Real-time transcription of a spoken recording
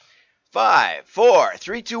5, 4,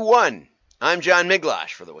 3, 2, 1. I'm John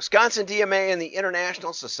Miglosh for the Wisconsin DMA and the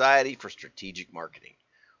International Society for Strategic Marketing.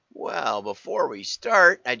 Well, before we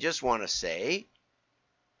start, I just want to say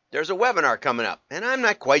there's a webinar coming up, and I'm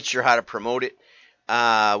not quite sure how to promote it.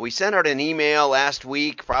 We sent out an email last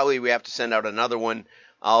week. Probably we have to send out another one.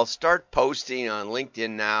 I'll start posting on LinkedIn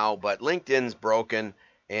now, but LinkedIn's broken,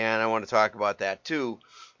 and I want to talk about that too.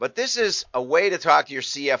 But this is a way to talk to your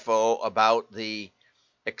CFO about the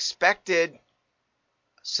expected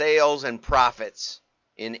sales and profits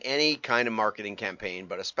in any kind of marketing campaign,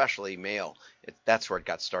 but especially mail. That's where it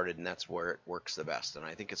got started, and that's where it works the best. And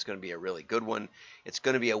I think it's going to be a really good one. It's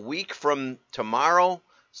going to be a week from tomorrow,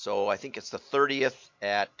 so I think it's the 30th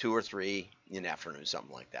at 2 or 3 in the afternoon,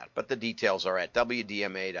 something like that. But the details are at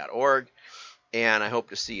wdma.org, and I hope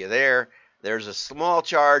to see you there. There's a small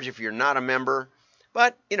charge if you're not a member,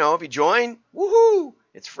 but, if you join, woohoo,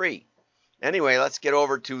 it's free. Anyway, let's get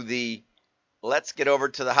over to the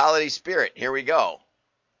holiday spirit. Here we go.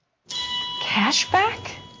 Cashback?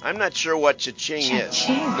 I'm not sure what cha-ching is.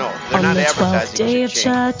 Cha-ching. No, they're not advertising day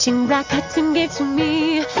cha-ching. Of cha-ching, Rakuten gave to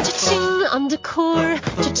me. Cha-ching on decor.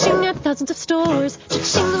 Cha-ching at thousands of stores.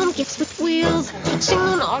 Cha-ching on gifts with wheels. Cha-ching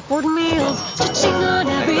on awkward meals. Cha-ching on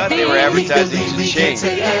everything. I thought they were advertising cha-ching.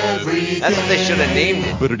 That's what they should have named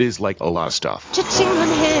it. But it is like a lot of stuff. Cha-ching on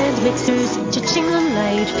hand mixers. Cha-ching on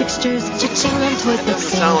light fixtures. Cha-ching on toys that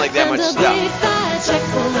doesn't sound like that much and stuff. a big fat check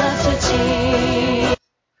full of cha-ching.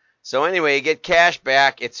 So anyway, you get cash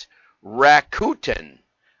back. It's Rakuten,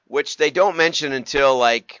 which they don't mention until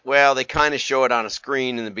they kind of show it on a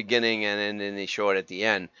screen in the beginning and then they show it at the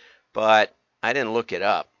end. But I didn't look it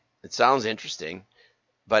up. It sounds interesting.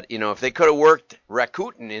 But, if they could have worked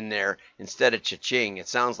Rakuten in there instead of cha-ching, it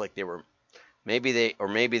sounds like maybe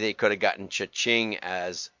they could have gotten cha-ching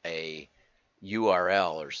as a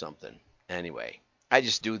URL or something. Anyway, I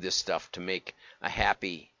just do this stuff to make a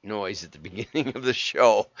happy noise at the beginning of the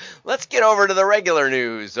show. Let's get over to the regular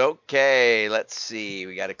news. Okay, let's see.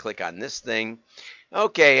 We got to click on this thing.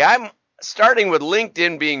 Okay, I'm starting with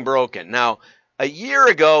LinkedIn being broken. Now, a year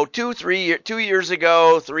ago, 3 years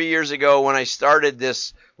ago, when I started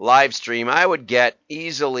this live stream, I would get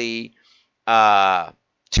easily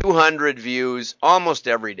 200 views almost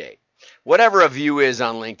every day. Whatever a view is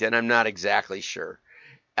on LinkedIn, I'm not exactly sure.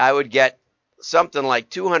 I would get something like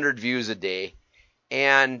 200 views a day,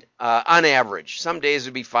 and on average, some days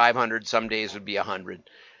would be 500, some days would be 100.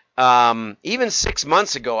 Even 6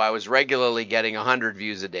 months ago, I was regularly getting 100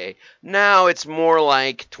 views a day. Now it's more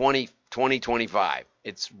like 20, 25.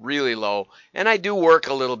 It's really low, and I do work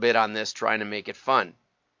a little bit on this, trying to make it fun.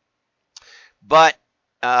 But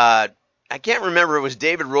I can't remember if it was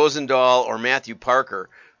David Rosendahl or Matthew Parker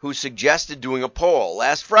who suggested doing a poll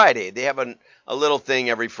last Friday. They have a little thing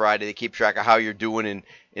every Friday. They keep track of how you're doing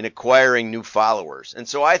in acquiring new followers. And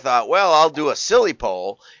so I thought, well, I'll do a silly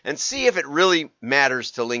poll and see if it really matters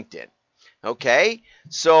to LinkedIn. Okay?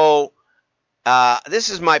 So this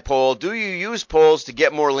is my poll. Do you use polls to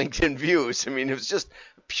get more LinkedIn views? I mean, it was just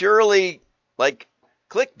purely like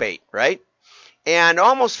clickbait, right? And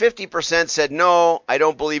almost 50% said, no, I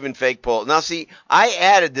don't believe in fake polls. Now, see, I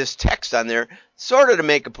added this text on there sort of to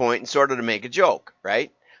make a point and sort of to make a joke,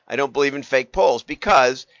 right? I don't believe in fake polls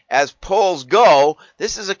because as polls go,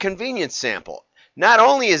 this is a convenience sample. Not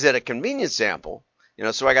only is it a convenience sample,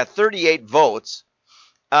 so I got 38 votes,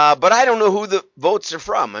 but I don't know who the votes are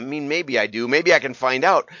from. I mean, maybe I do. Maybe I can find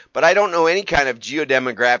out, but I don't know any kind of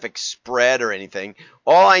geodemographic spread or anything.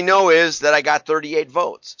 All I know is that I got 38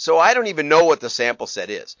 votes. So I don't even know what the sample set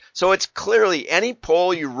is. So it's clearly any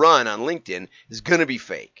poll you run on LinkedIn is going to be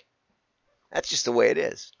fake. That's just the way it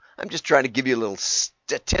is. I'm just trying to give you a little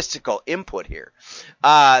statistical input here.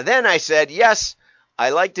 Then I said, yes, I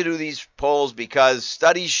like to do these polls because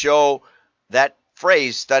studies show, that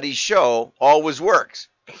phrase, studies show, always works.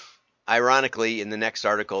 Ironically, in the next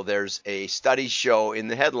article, there's a studies show in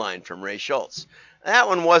the headline from Ray Schultz. That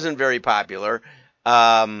one wasn't very popular.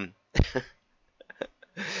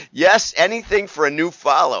 Yes, anything for a new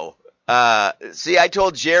follow. See, I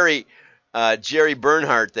told Jerry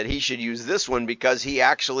Bernhardt that he should use this one because he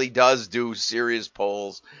actually does do serious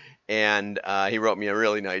polls, and he wrote me a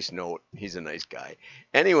really nice note. He's a nice guy.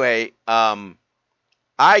 Anyway,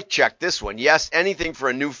 I checked this one. Yes, anything for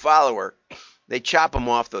a new follower. They chop them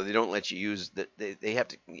off, though. They don't let you use that. They have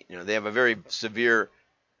to, they have a very severe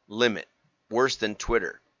limit, worse than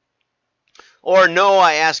Twitter. Or no,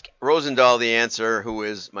 I ask Rosendahl the answer, who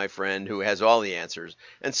is my friend, who has all the answers.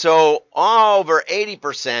 And so over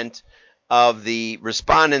 80% of the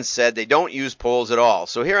respondents said they don't use polls at all.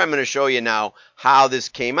 So here I'm going to show you now how this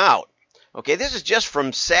came out. Okay, this is just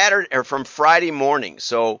from Friday morning.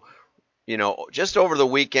 So just over the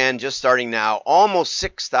weekend, just starting now, almost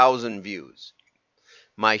 6,000 views.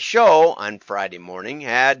 My show on Friday morning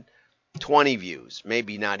had 20 views,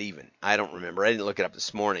 maybe not even. I don't remember. I didn't look it up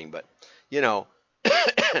this morning, but you know.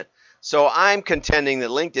 So I'm contending that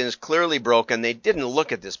LinkedIn is clearly broken. They didn't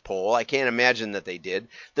look at this poll. I can't imagine that they did.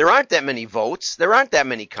 There aren't that many votes. There aren't that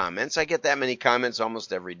many comments. I get that many comments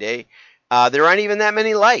almost every day. There aren't even that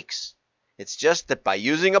many likes. It's just that by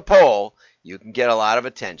using a poll, you can get a lot of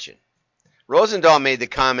attention. Rosendahl made the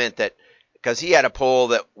comment that because he had a poll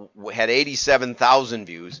that had 87,000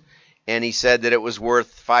 views, and he said that it was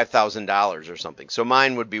worth $5,000 or something. So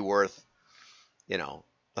mine would be worth,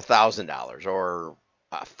 $1,000 or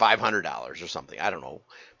 $500 or something. I don't know.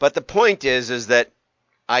 But the point is that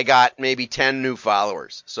I got maybe 10 new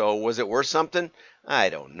followers. So was it worth something? I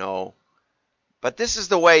don't know. But this is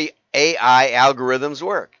the way AI algorithms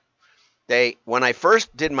work.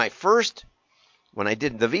 When I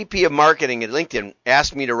did the VP of marketing at LinkedIn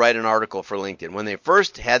asked me to write an article for LinkedIn when they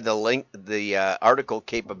first had the article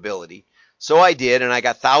capability. So I did, and I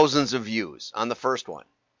got thousands of views on the first one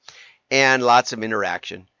and lots of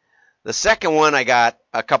interaction. The second one I got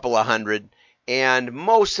a couple of hundred, and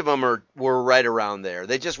most of them were right around there.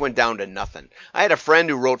 They just went down to nothing. I had a friend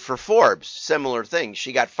who wrote for Forbes, similar thing.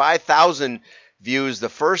 She got 5,000 views the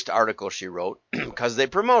first article she wrote because they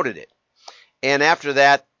promoted it. And after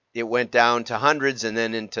that, it went down to hundreds and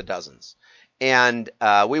then into dozens. And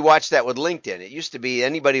we watched that with LinkedIn. It used to be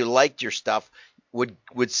anybody who liked your stuff would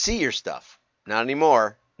see your stuff. Not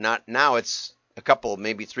anymore. Not now. It's a couple,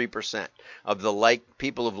 maybe 3% of the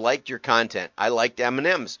people who've liked your content. I liked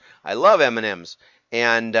M&Ms. I love M&Ms.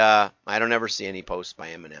 And I don't ever see any posts by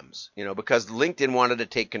M&Ms, because LinkedIn wanted to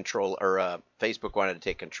take control, or Facebook wanted to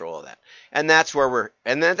take control of that. And that's where we're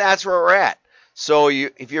at. So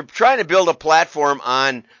if you're trying to build a platform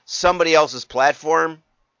on somebody else's platform,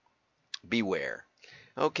 beware.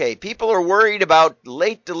 Okay, people are worried about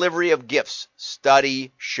late delivery of gifts.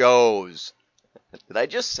 Study shows. Did I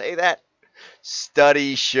just say that?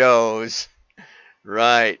 Study shows.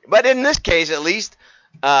 Right. But in this case, at least,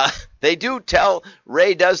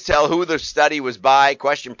 Ray does tell who the study was by,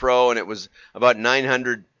 Question Pro, and it was about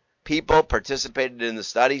 900 people participated in the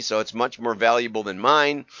study, so it's much more valuable than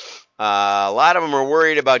mine. A lot of them are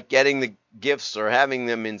worried about getting the gifts or having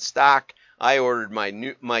them in stock. I ordered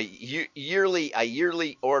I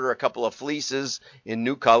yearly order a couple of fleeces in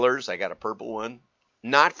new colors. I got a purple one.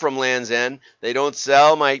 Not from Land's End. They don't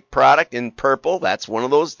sell my product in purple. That's one of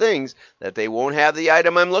those things that they won't have the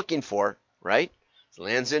item I'm looking for, right?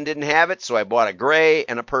 Land's End didn't have it, so I bought a gray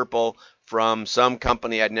and a purple from some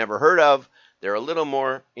company I'd never heard of. They're a little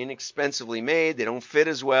more inexpensively made. They don't fit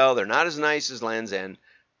as well. They're not as nice as Land's End,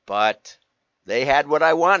 but they had what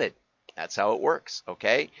I wanted. That's how it works,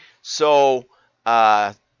 okay? So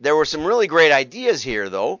there were some really great ideas here,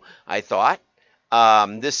 though, I thought.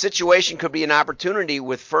 This situation could be an opportunity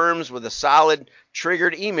with firms with a solid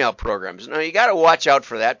triggered email programs. Now, you got to watch out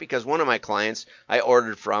for that because one of my clients I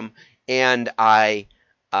ordered from, and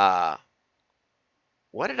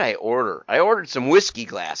what did I order? I ordered some whiskey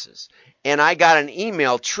glasses, and I got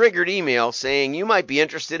an triggered email saying you might be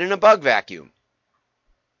interested in a bug vacuum.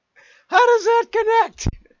 How does that connect?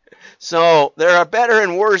 So there are better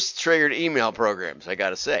and worse triggered email programs, I got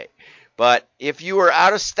to say. But if you are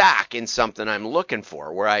out of stock in something I'm looking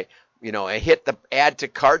for, where I hit the add to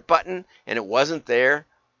cart button and it wasn't there,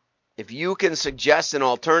 if you can suggest an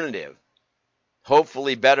alternative,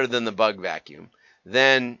 hopefully better than the bug vacuum,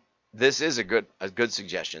 then this is a good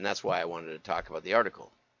suggestion. That's why I wanted to talk about the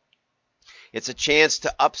article. It's a chance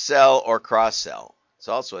to upsell or cross-sell. It's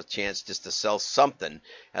also a chance just to sell something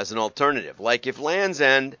as an alternative. Like if Land's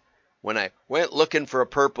End, when I went looking for a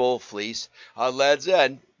purple fleece on Land's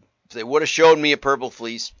End, if they would have showed me a purple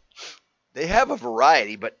fleece, they have a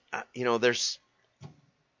variety, but I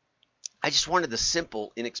just wanted the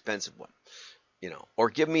simple, inexpensive one, or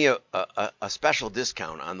give me a special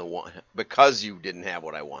discount on the one because you didn't have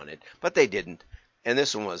what I wanted, but they didn't, and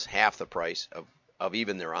this one was half the price of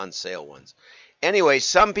even their on sale ones. Anyway,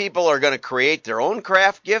 some people are going to create their own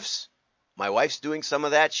craft gifts. My wife's doing some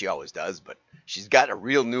of that. She always does, but she's got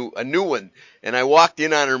a new one, and I walked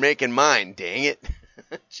in on her making mine. Dang it.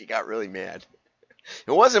 She got really mad.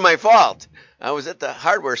 It wasn't my fault. I was at the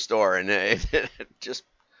hardware store, and I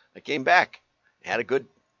came back. Had a good,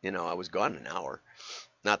 I was gone an hour.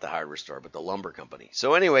 Not the hardware store, but the lumber company.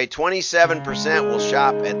 So anyway, 27% will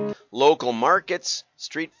shop at local markets,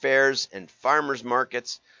 street fairs, and farmers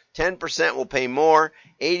markets. 10% will pay more.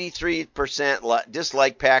 83%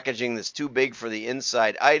 dislike packaging that's too big for the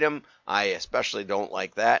inside item. I especially don't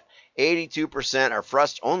like that.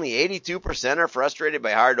 82% only 82% are frustrated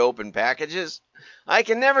by hard to open packages. I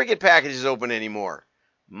can never get packages open anymore.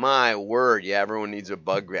 My word, yeah, everyone needs a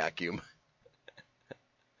bug vacuum.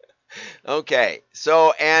 Okay,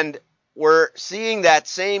 so, and we're seeing that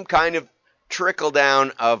same kind of trickle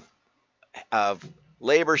down of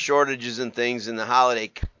labor shortages and things in the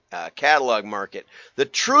holiday catalog market. The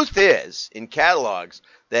truth is, in catalogs,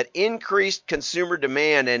 that increased consumer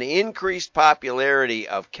demand and increased popularity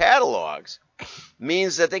of catalogs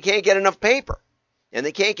means that they can't get enough paper. And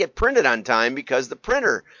they can't get printed on time because the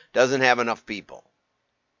printer doesn't have enough people.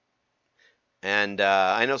 And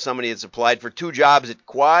I know somebody that's applied for 2 jobs at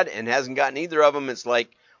Quad and hasn't gotten either of them. It's like,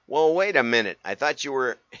 well, wait a minute. I thought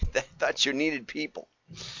you needed people.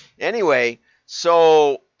 Anyway,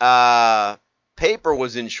 so paper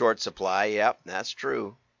was in short supply. Yep, that's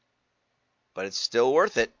true. But it's still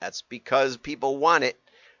worth it. That's because people want it.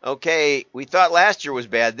 Okay, we thought last year was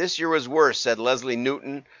bad. This year was worse, said Leslie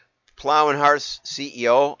Newton, Plow and Hearth's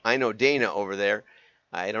CEO. I know Dana over there.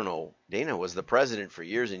 I don't know. Dana was the president for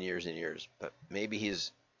years and years and years, but maybe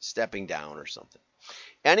he's stepping down or something.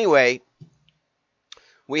 Anyway,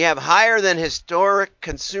 we have higher than historic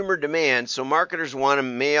consumer demand, so marketers want to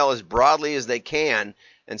mail as broadly as they can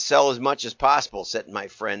and sell as much as possible, said my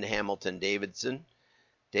friend Hamilton Davison.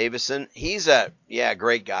 He's a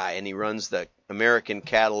great guy, and he runs the American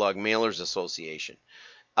Catalog Mailers Association.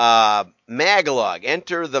 Magalog,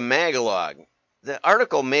 enter the Magalog. The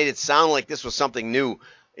article made it sound like this was something new.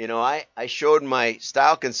 You know, I showed my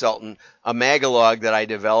style consultant a Magalog that I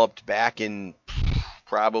developed back in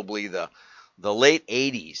probably the late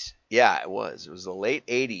 80s. Yeah, it was. It was the late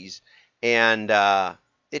 80s. And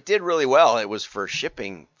it did really well. It was for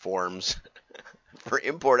shipping forms, for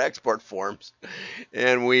import-export forms.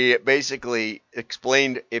 And we basically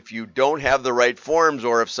explained if you don't have the right forms,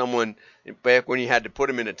 or if someone, back when you had to put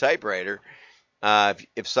them in a typewriter,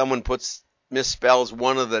 if someone misspells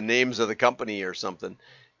one of the names of the company or something,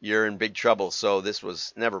 you're in big trouble. So this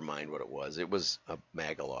was, never mind what it was. It was a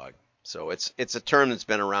Magalog. So it's a term that's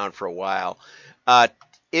been around for a while.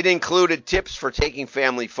 It included tips for taking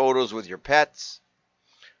family photos with your pets,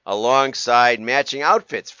 alongside matching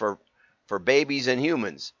outfits for babies and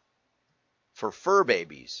humans, for fur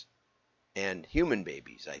babies and human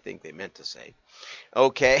babies, I think they meant to say.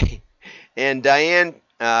 Okay. And Diane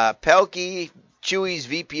Pelkey, Chewy's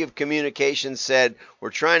VP of Communications, said, we're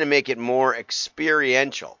trying to make it more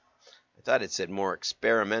experiential. I thought it said more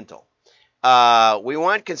experimental. We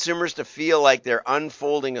want consumers to feel like they're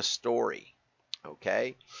unfolding a story.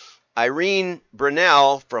 Okay. Irene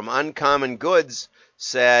Brunell from Uncommon Goods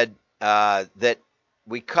said that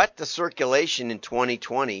we cut the circulation in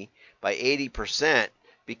 2020 by 80%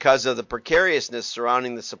 because of the precariousness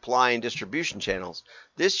surrounding the supply and distribution channels.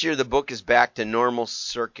 This year, the book is back to normal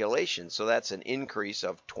circulation, so that's an increase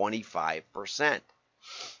of 25%.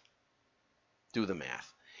 Do the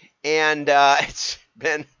math. And it's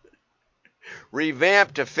been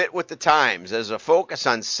revamped to fit with the times as a focus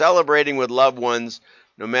on celebrating with loved ones,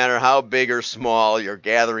 no matter how big or small your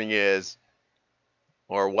gathering is,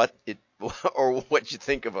 or what you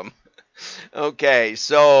think of them. Okay,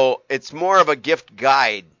 so it's more of a gift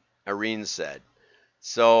guide, Irene said.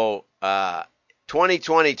 So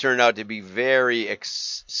 2020 turned out to be very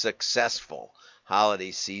successful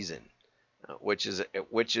holiday season, which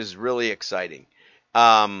is really exciting.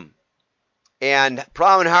 And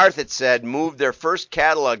Plow and Hearth, it said, moved their first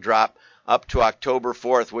catalog drop up to October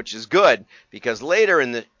 4th, which is good because later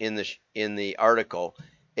in the article,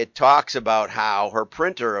 it talks about how her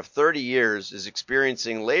printer of 30 years is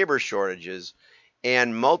experiencing labor shortages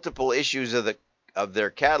and multiple issues of their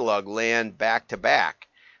catalog land back to back,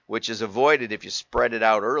 which is avoided if you spread it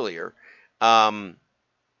out earlier.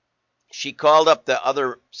 She called up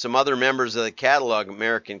some other members of the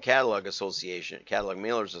American Catalog Association, Catalog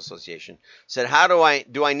Mailers Association, said, how hard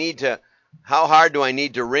do I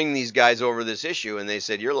need to ring these guys over this issue? And they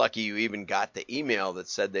said, you're lucky you even got the email that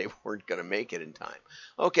said they weren't going to make it in time.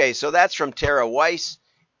 Okay, so that's from Tara Weiss.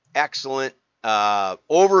 Excellent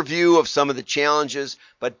overview of some of the challenges.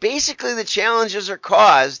 But basically the challenges are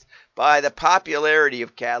caused by the popularity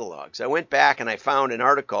of catalogs. I went back and I found an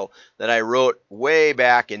article that I wrote way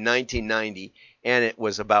back in 1990, and it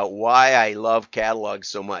was about why I love catalogs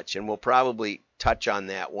so much. And we'll probably touch on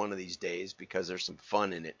that one of these days because there's some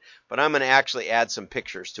fun in it. But I'm going to actually add some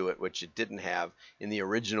pictures to it, which it didn't have in the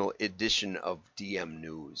original edition of DM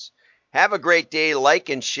News. Have a great day. Like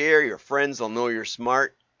and share. Your friends will know you're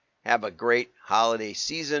smart. Have a great holiday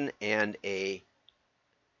season and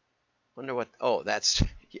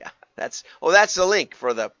that's the link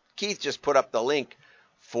for Keith just put up the link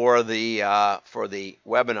for the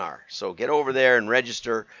webinar. So get over there and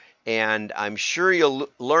register, and I'm sure you'll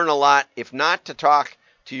learn a lot. If not to talk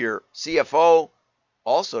to your CFO,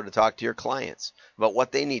 also to talk to your clients about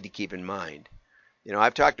what they need to keep in mind. You know,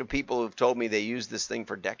 I've talked to people who've told me they use this thing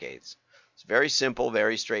for decades. It's very simple,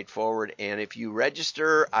 very straightforward, and if you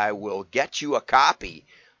register, I will get you a copy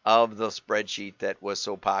of the spreadsheet that was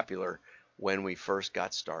so popular when we first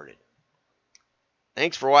got started.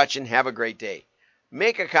 Thanks for watching. Have a great day.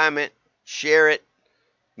 Make a comment, share it.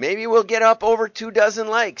 Maybe we'll get up over 24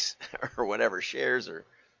 likes or whatever, shares or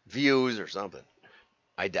views or something.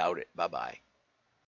 I doubt it. Bye-bye.